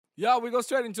Yeah, we go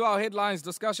straight into our headlines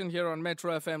discussion here on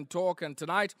Metro FM Talk. And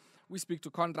tonight we speak to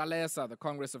Contralesa, the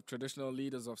Congress of Traditional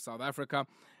Leaders of South Africa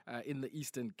in the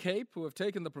Eastern Cape, who have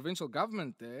taken the provincial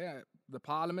government there, the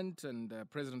Parliament and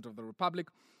President of the Republic,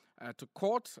 to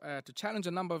court to challenge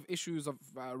a number of issues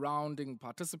surrounding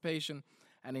participation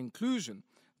and inclusion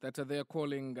that they're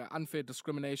calling unfair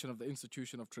discrimination of the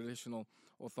institution of traditional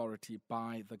authority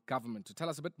by the government. To tell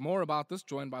us a bit more about this,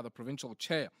 joined by the provincial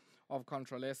chair of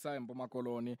Contralesa in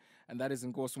Koloni, and that is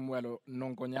Nkosi Mwelo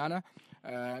Nonkonyana.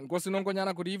 Nkosi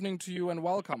Nonkonyana, good evening to you and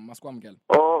welcome. Maskwamgel.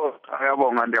 Oh,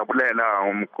 ayabonga ndiyabulela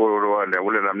umkhulu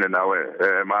ndiyabulela mne nawe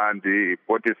mandi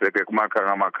 40 kumakhaya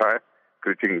ngamakhaya.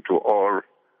 Greeting to all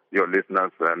your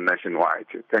listeners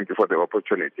nationwide. Thank you for the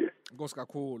opportunity. Nkosi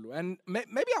kakhulu. And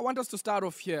maybe I want us to start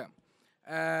off here.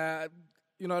 A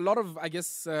lot of,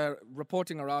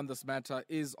 reporting around this matter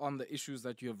is on the issues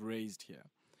that you have raised here,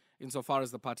 insofar as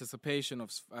the participation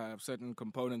of certain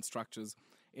component structures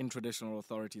in traditional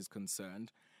authority is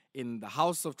concerned, in the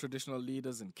House of Traditional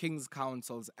Leaders, in King's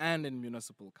Councils, and in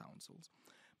municipal councils.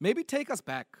 Maybe take us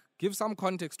back, give some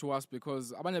context to us,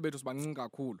 because abanye bethu sibancinci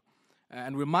kakhulu,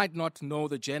 and we might not know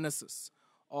the genesis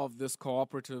of this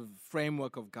cooperative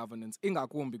framework of governance.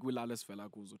 Ingakumbi kwilali esivela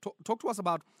kuzo. Talk to us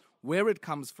about where it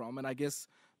comes from, and I guess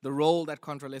the role that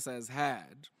Contralesa has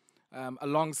had,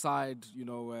 alongside,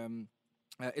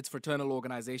 its fraternal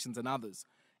organizations and others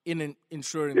in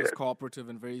ensuring this cooperative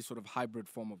and very sort of hybrid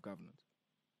form of governance.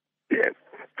 Yes,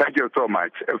 thank you so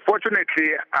much.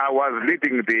 Fortunately, I was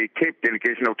leading the Cape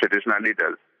delegation of traditional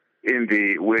leaders in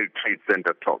the World Trade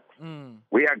Center talks.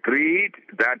 We agreed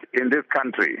that in this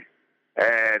country,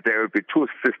 there will be two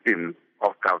systems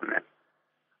of governance.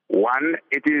 One,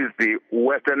 it is the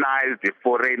westernized, the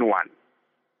foreign one.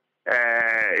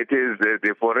 It is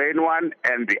the foreign one,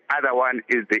 and the other one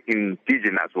is the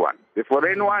indigenous one. The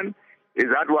foreign one is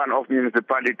that one of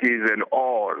municipalities and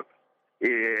all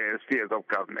spheres of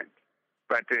government.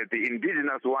 But the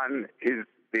indigenous one is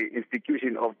the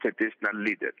institution of traditional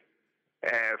leaders,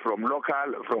 from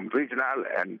local, from regional,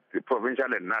 and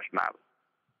provincial and national.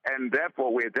 And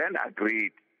therefore, we then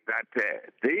agreed that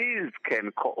these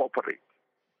can cooperate.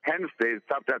 Hence, there is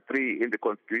Chapter 3 in the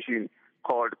Constitution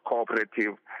called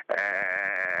cooperative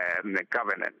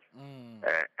governance.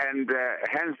 And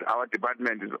hence our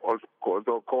department is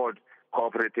also called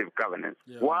cooperative governance.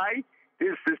 Yeah. Why?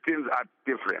 These systems are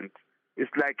different. It's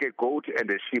like a goat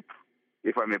and a sheep,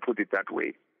 if I may put it that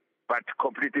way, but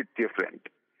completely different.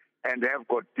 And they have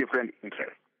got different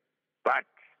interests. But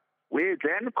we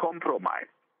then compromised.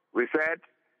 We said,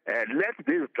 let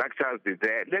these structures be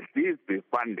there, let these be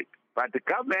funded. But the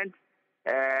government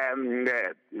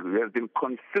has been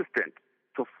consistent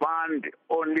to fund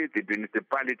only the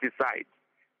municipality side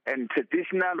and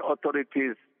traditional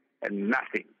authorities and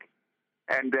nothing.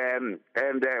 And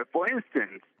for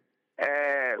instance,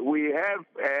 we have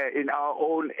in our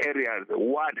own areas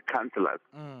ward councillors.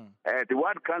 The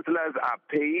ward councillors are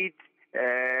paid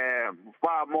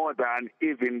far more than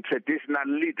even traditional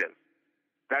leaders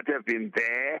that have been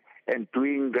there and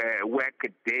doing work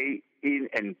day in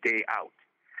and day out.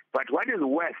 But what is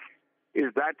worse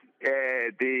is that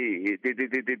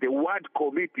the ward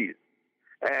committees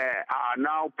are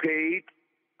now paid,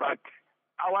 but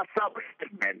our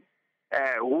sub-men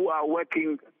who are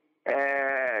working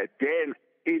day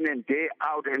in and day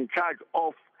out in charge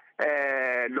of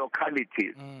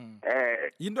localities.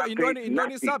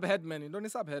 Indoni sub-headman,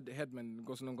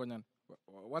 Nkosi Nonkonyana.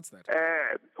 What's that?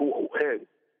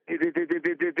 Let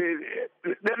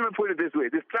me put it this way.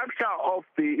 The structure of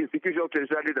the institution of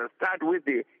traditional leaders start with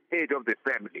the head of the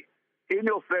family. In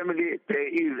your family, there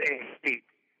is a head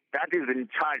that is in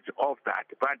charge of that.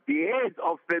 But the heads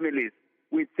of families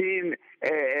within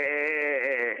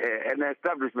an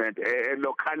establishment, a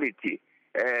locality,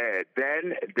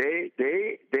 then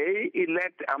they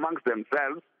elect amongst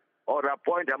themselves or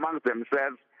appoint amongst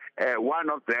themselves one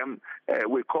of them.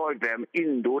 We call them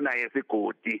Induna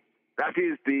Yesikoti. That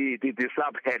is the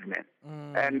sub-headman.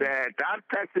 And that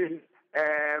person,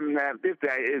 if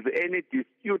there is any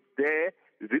dispute there,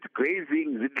 is it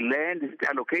grazing, is it land, is it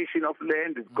allocation of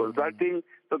land, is it consulting,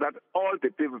 so that all the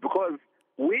people, because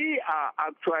we are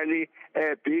actually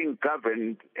being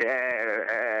governed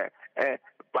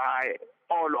by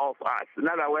all of us. In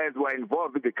other words, we're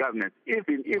involved with the government.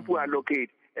 Even if we allocate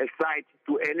a site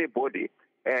to anybody,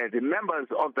 the members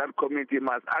of that committee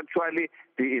must actually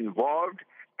be involved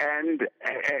and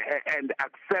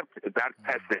accept that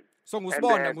person. So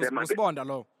Musbonda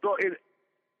law. So it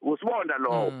Musbonda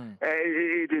law.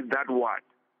 It is that one.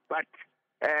 But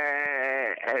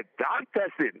that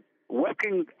person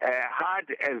working hard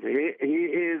as he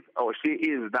is or she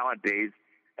is nowadays,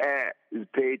 is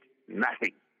paid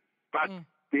nothing. But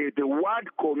the ward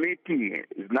committee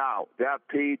now, they are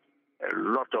paid a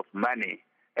lot of money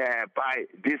by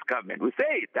this government. We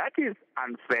say that is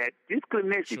unfair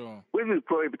discrimination, which is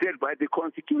prohibited by the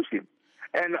Constitution.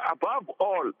 And above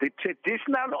all, the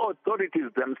traditional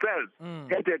authorities themselves,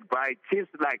 headed by chiefs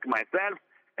like myself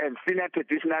and senior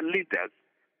traditional leaders.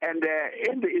 And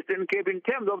in the Eastern Cape, in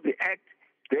terms of the Act,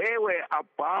 they were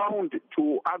bound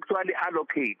to actually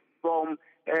allocate from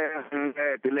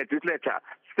the legislature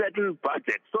certain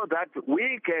budget so that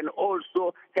we can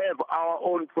also have our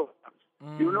own programs.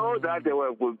 You know that there were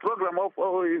a program of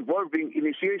involving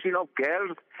initiation of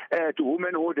girls to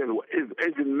womanhood and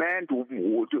men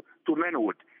to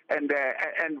manhood. And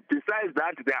besides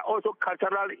that, there are also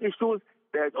cultural issues.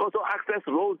 There's also access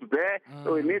roads there.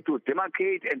 So we need to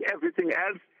demarcate and everything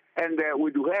else. And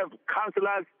we do have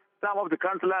councillors. Some of the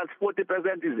councillors,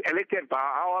 40% is elected by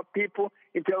our people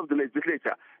in terms of the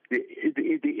legislature. The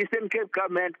Eastern Cape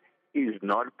government is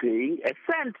not paying a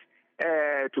cent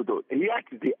to those. Yet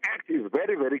the Act is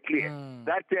very, very clear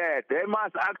that they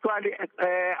must actually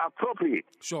appropriate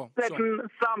certain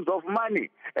sums of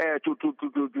money to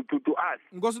us.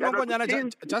 Nkosi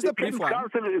Nonkonyana, just a brief one.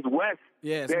 Council is worse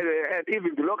than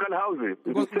even the local houses.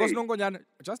 Nkosi Nonkonyana,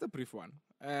 just a brief one.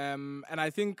 And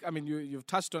I think, you've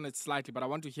touched on it slightly, but I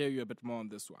want to hear you a bit more on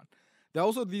this one. There are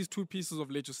also these two pieces of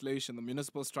legislation, the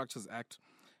Municipal Structures Act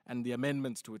and the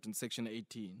amendments to it in Section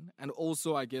 18, and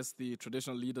also, I guess, the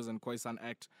Traditional Leaders and Khoisan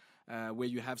Act, where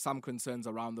you have some concerns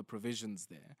around the provisions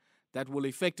there that will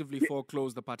effectively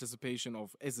foreclose the participation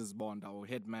of Ezizibonda or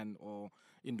Headman or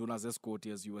Induna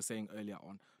Zeskoti, as you were saying earlier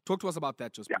on. Talk to us about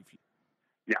that just briefly.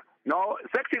 Yeah. Now,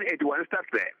 Section 81 starts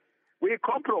there. We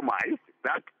compromised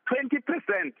that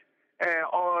 20%,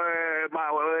 or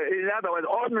in other words,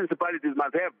 all municipalities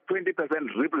must have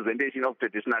 20% representation of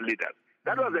traditional leaders.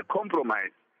 That was a compromise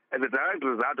as a direct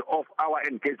result of our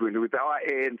engagement with our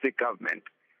ANC government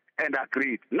and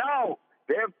agreed. Now,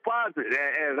 they have passed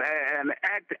an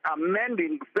act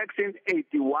amending Section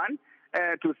 81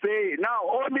 to say now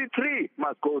only 3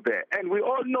 must go there. And we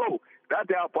all know that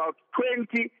there are about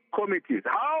 20 committees.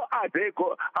 How are we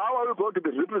going to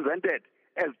be represented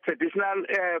as traditional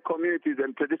communities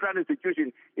and traditional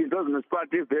institutions in those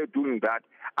municipalities? They're doing that.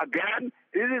 Again,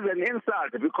 this is an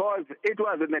insult because it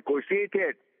was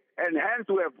negotiated, and hence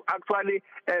we have actually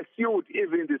sued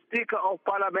even the Speaker of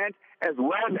Parliament as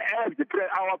well as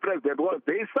our President.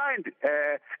 They signed,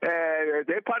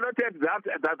 they piloted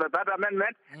that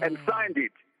amendment and signed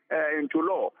it into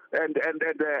law. And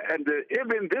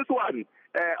even this one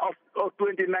of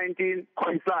 2019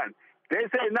 Khoisan, they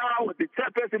say now the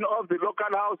chairperson of the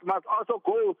local house must also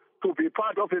go to be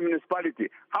part of a municipality.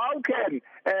 How can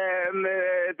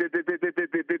the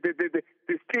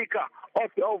speaker of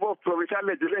the provincial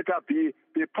legislature be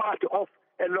part of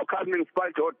a local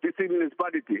municipality or district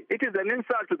municipality? It is an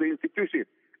insult to the institution.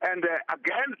 And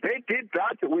again, they did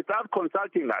that without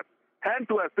consulting us. Hence,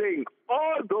 we are saying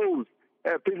all those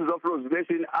pieces of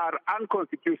legislation are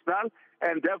unconstitutional,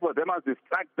 and therefore they must be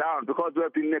struck down because we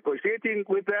have been negotiating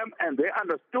with them and they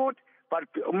understood. But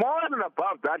more than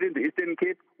above that, in the Eastern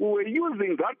Cape, we were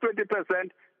using that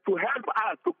 20% to help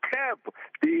us to curb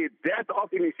the death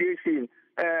of initiation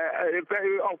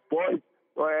of boys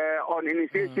on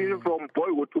initiation from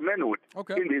boyhood to manhood.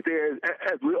 In this,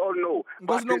 as we all know.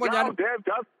 But now they have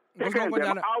just taken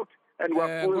them out, and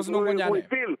we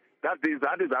feel that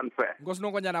is unfair. Nkosi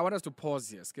Nonkonyana, I want us to pause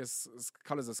here.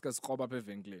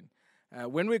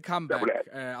 When we come back,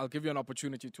 I'll give you an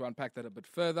opportunity to unpack that a bit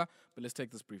further, but let's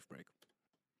take this brief break.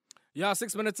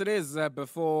 6 minutes it is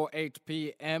before 8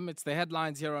 p.m. It's the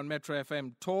headlines here on Metro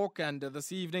FM Talk, and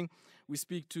this evening we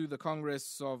speak to the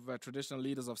Congress of Traditional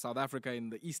Leaders of South Africa in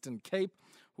the Eastern Cape,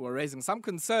 who are raising some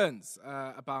concerns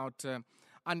about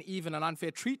uneven and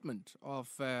unfair treatment of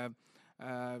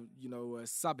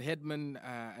sub-headmen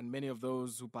and many of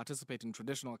those who participate in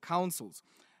traditional councils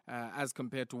as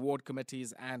compared to ward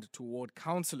committees and to ward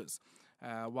councillors,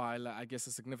 while I guess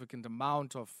a significant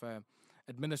amount of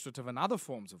administrative and other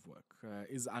forms of work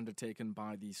is undertaken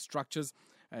by these structures.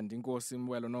 And Nkosi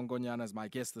Mwelo Nonkonyana is my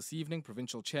guest this evening,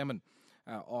 Provincial Chairman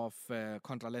of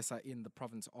Contralesa in the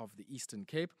province of the Eastern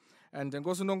Cape. And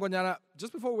Nkosi Nonkonyana,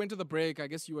 just before we went to the break, I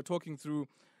guess you were talking through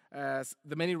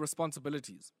the many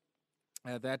responsibilities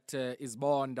that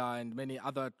Ezizibonda and many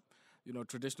other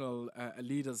traditional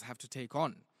leaders have to take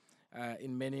on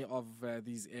in many of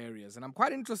these areas. And I'm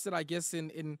quite interested, I guess,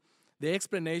 in the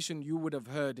explanation you would have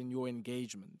heard in your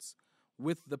engagements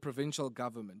with the provincial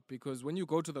government, because when you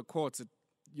go to the courts, it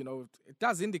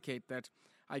does indicate that,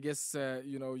 I guess,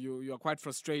 you are quite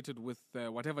frustrated with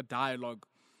whatever dialogue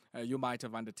you might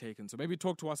have undertaken. So maybe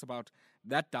talk to us about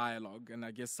that dialogue and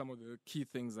I guess some of the key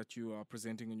things that you are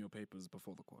presenting in your papers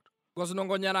before the court. Nkosi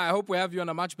Nonkonyana, I hope we have you on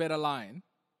a much better line.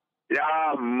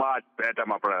 Yeah, much better,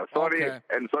 my brother. Sorry, Okay.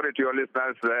 and sorry to your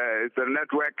listeners. It's a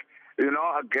network.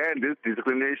 Again, this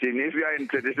discrimination. If you are in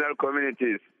traditional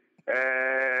communities,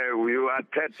 you are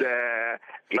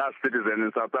third-class citizen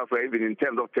in South Africa, even in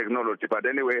terms of technology. But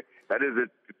anyway, that is a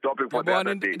topic for the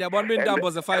other day. Ndiyabona iintambo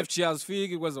ze-5G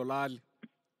azifiki kwezo lali.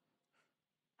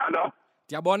 Hello?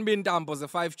 Ndiyabona iintambo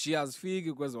ze-5G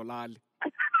azifiki kwezo lali.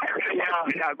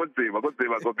 Yeah, good,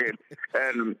 okay.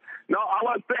 No, I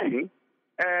was saying,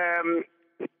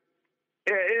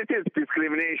 it is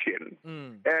discrimination.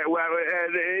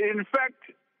 In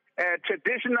fact,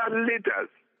 traditional leaders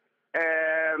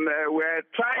were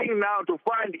trying now to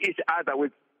find each other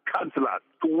with councillors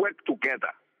to work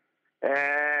together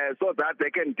so that they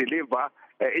can deliver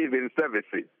even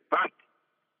services. But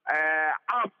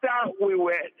after we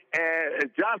were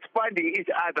just finding each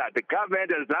other, the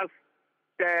government has just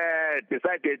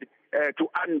decided to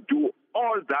undo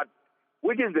all that,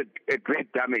 which is a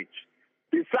great damage.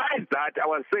 Besides that, I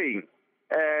was saying,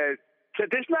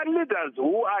 traditional leaders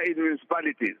who are in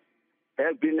municipalities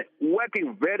have been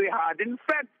working very hard. In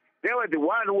fact, they were the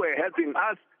ones who were helping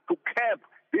us to curb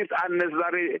this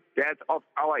unnecessary death of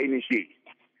our initiates.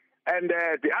 And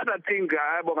the other thing,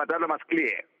 Bongadala must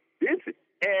clear, this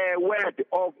word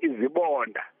of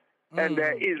Izibonda and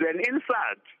is an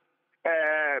insult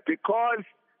because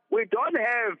we don't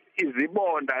have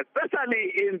Izibonda,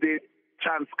 especially in the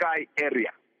Transkei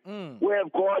area. We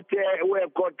have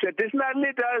got traditional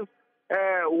leaders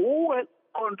who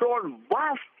control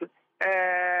vast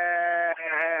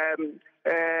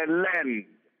land,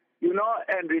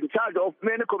 and in charge of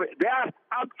many communities. They are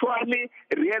actually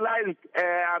realized,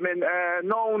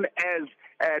 known as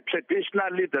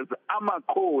traditional leaders,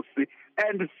 Nkosi,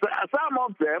 and some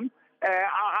of them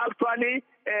are actually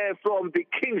from the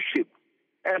kingship,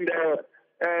 and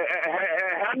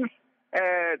hence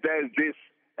there's this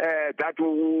that we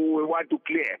want to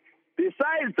clear.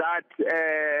 Besides that,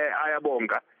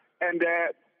 Ayabonga, and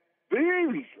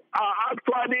these are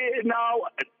actually now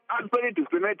actually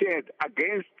discriminated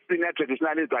against senior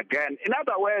traditional leaders again. In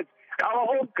other words, our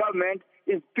whole government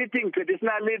is pitting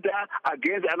traditional leader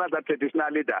against another traditional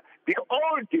leader. The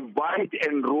old divide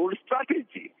and rule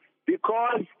strategy,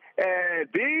 because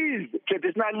these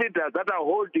traditional leaders that are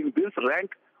holding this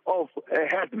rank of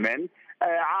headmen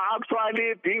are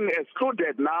actually being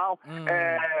excluded now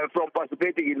from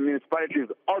participating in municipalities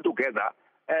altogether.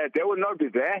 They will not be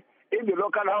there. In the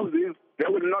local houses, they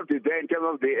will not be there in terms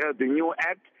of the new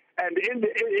act. And in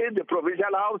the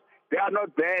provincial house, they are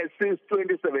not there since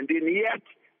 2017. Yet,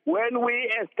 when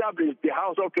we established the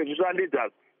House of Traditional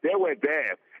Leaders, they were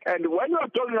there. And when you are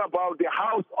talking about the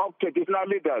House of Traditional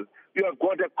Leaders, you have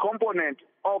got a component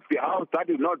of the House that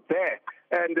is not there.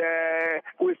 And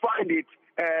we find it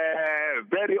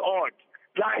very odd.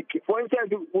 Like, for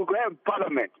instance, we have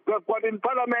Parliament. We have got in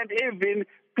Parliament even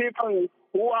people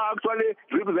who are actually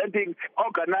representing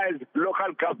organized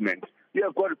local government. You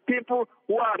have got people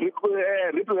who are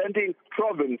representing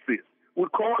provinces. We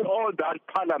call all that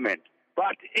Parliament.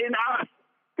 But in us,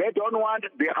 they don't want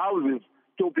the houses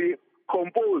to be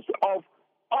composed of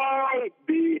all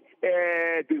the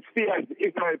spheres,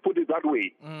 if I put it that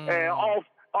way,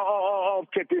 of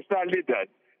traditional leaders.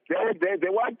 They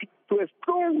want to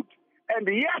exclude, and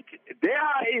yet they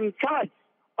are in charge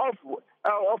of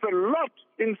a lot.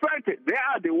 In fact, they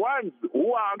are the ones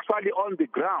who are actually on the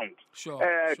ground,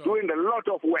 doing a lot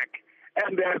of work.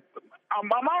 And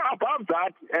above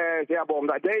that,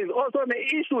 there is also an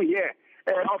issue here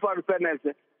of unfairness.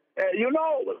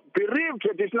 Bereaved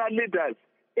traditional leaders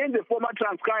in the former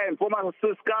Transkei and former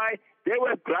Ciskei, they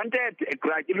were granted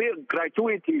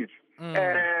gratuities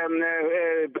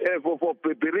for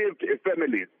bereaved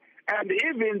families. And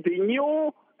even the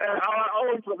new, our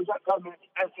own provincial government,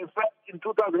 as in fact in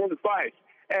 2005,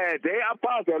 they are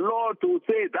passed a law to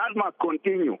say that must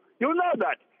continue. You know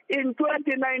that in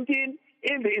 2019,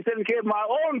 in the Eastern Cape, my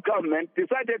own government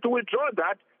decided to withdraw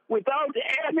that without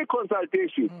any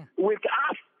consultation with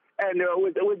us and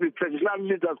with the traditional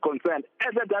leaders concerned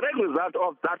as a direct result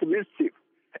of that mischief.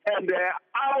 And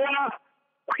our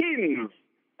queens,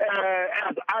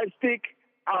 as I speak,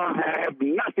 have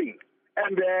nothing.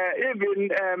 And even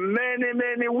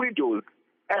many widows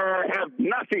have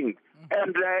nothing.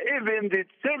 And even the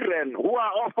children who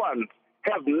are orphans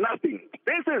have nothing.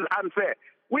 This is unfair.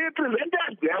 We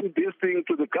presented them this thing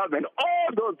to the government, all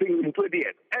those things in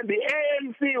 28. And the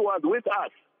ANC was with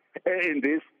us in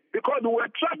this because we were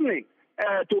threatening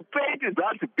to paint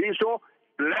that bishop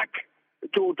black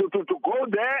to go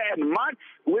there and march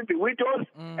with the widows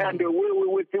and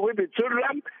with the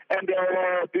children and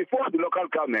before the local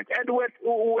government. And we're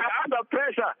under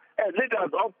pressure as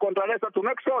leaders of Contralesa to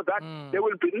make sure that there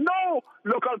will be no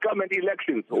local government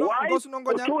elections. Why? For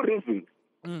two reasons.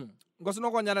 Nkosi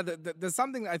Nonkonyana, there's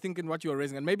something I think in what you're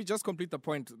raising, and maybe just complete the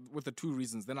point with the two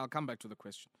reasons, then I'll come back to the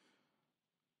question.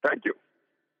 Thank you.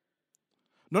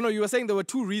 No, you were saying there were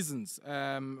two reasons.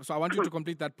 So I want you to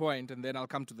complete that point, and then I'll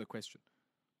come to the question.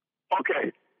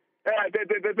 Okay. There are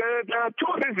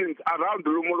two reasons around the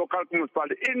Lumo local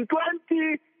municipality. In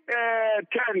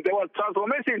 2010, there was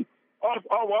transformation of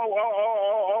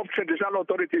traditional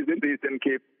authorities in the Eastern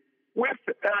Cape, with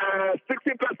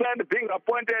 60% being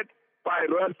appointed by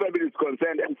royal families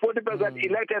concerned and 40%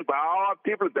 elected by our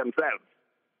people themselves.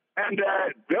 And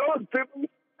those people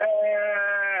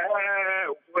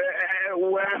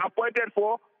were appointed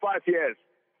for 5 years.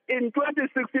 In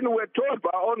 2016, we were told by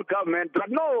our own government that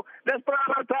no, let's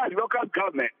prioritize local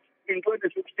government in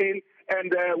 2016,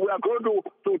 and we are going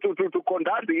to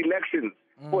conduct the elections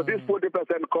for this 40%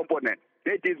 component.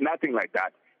 They did nothing like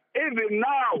that. Even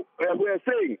now, we are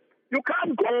saying you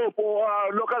can't go for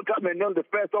local government on the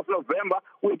 1st of November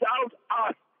without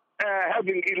us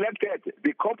having elected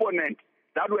the component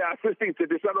that were assisting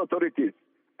traditional authorities.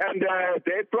 And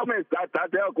they promised that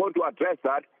they are going to address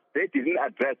that. They didn't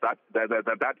address that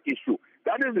issue.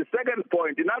 That is the second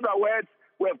point. In other words,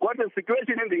 we've got a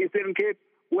situation in the Eastern Cape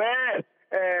where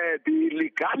the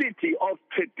legality of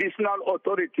traditional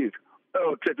authorities,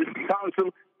 traditional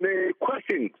council, may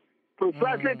questioned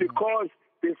precisely because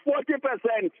the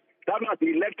 40% that was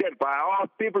elected by our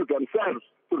people themselves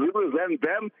to represent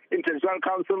them in traditional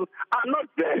council are not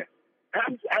there.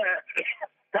 Hence,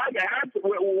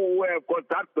 we've got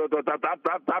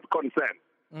that concern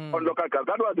on local government.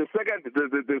 That was the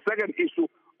second issue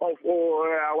of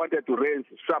I wanted to raise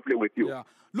sharply with you. Yeah.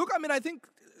 Look, I mean, I think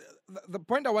the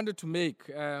point I wanted to make,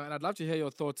 and I'd love to hear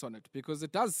your thoughts on it, because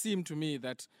it does seem to me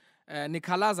that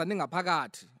Nikalaza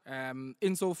ningaphakathi,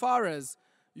 insofar as,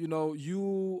 you know,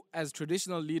 you as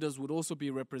traditional leaders would also be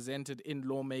represented in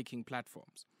lawmaking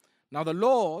platforms. Now, the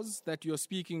laws that you're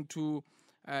speaking to,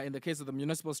 in the case of the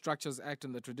Municipal Structures Act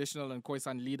and the Traditional and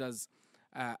Khoisan Leaders,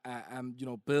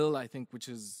 bill, I think, which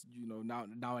is,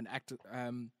 now an act,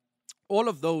 all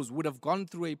of those would have gone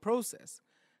through a process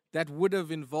that would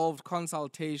have involved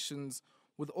consultations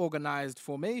with organized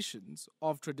formations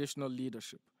of traditional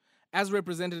leadership, as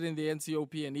represented in the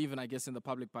NCOP and even, I guess, in the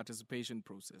public participation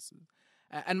processes.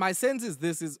 And my sense is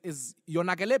this is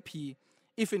yonakelepi,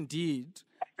 if indeed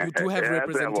you do have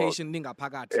representation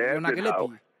ningaphakathi.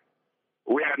 Yonakelepi.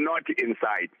 We are not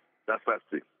inside. That's first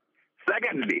thing.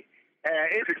 Secondly,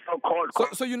 it is so-called...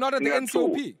 So you're not at the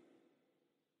NCOP?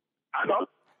 Hello?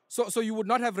 So you would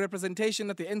not have representation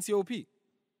at the NCOP?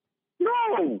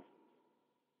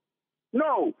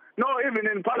 No, even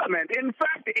in Parliament. In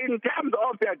fact, in terms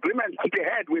of the agreement that we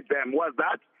had with them was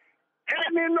that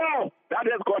any law that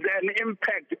has got an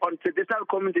impact on traditional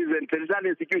communities and traditional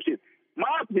institutions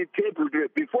must be tabled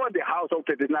before the House of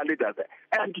Traditional Leaders.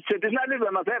 And traditional leaders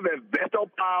must have a veto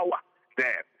power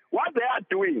there. What they are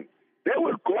doing, they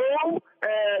will go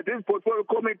this portfolio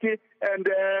committee and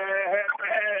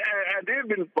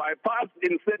even bypass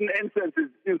in certain instances,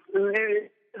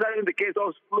 in the case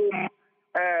of Slum,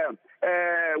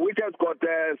 which has got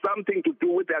something to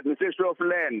do with the administration of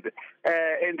land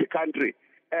in the country.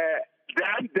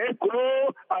 Then they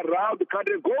go around the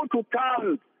country, go to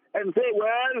towns and say,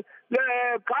 well,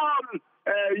 come,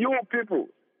 you people.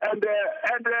 And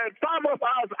some of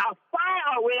us are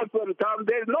far away from town.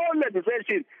 There's no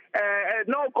legislation,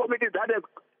 no committee that has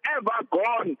ever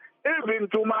gone even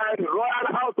to my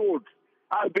royal household.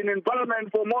 I've been in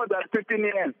Parliament for more than 15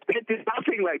 years. It is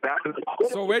nothing like that.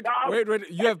 So wait.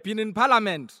 You have been in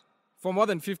Parliament for more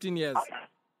than 15 years?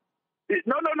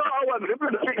 No. I was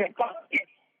representing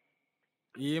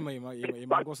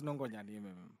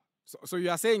So you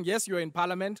are saying, yes, you're in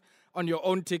Parliament on your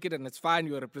own ticket and it's fine,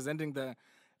 you're representing the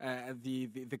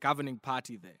governing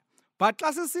party there. But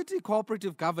Class City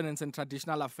Cooperative Governance and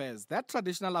Traditional Affairs, that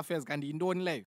traditional affairs,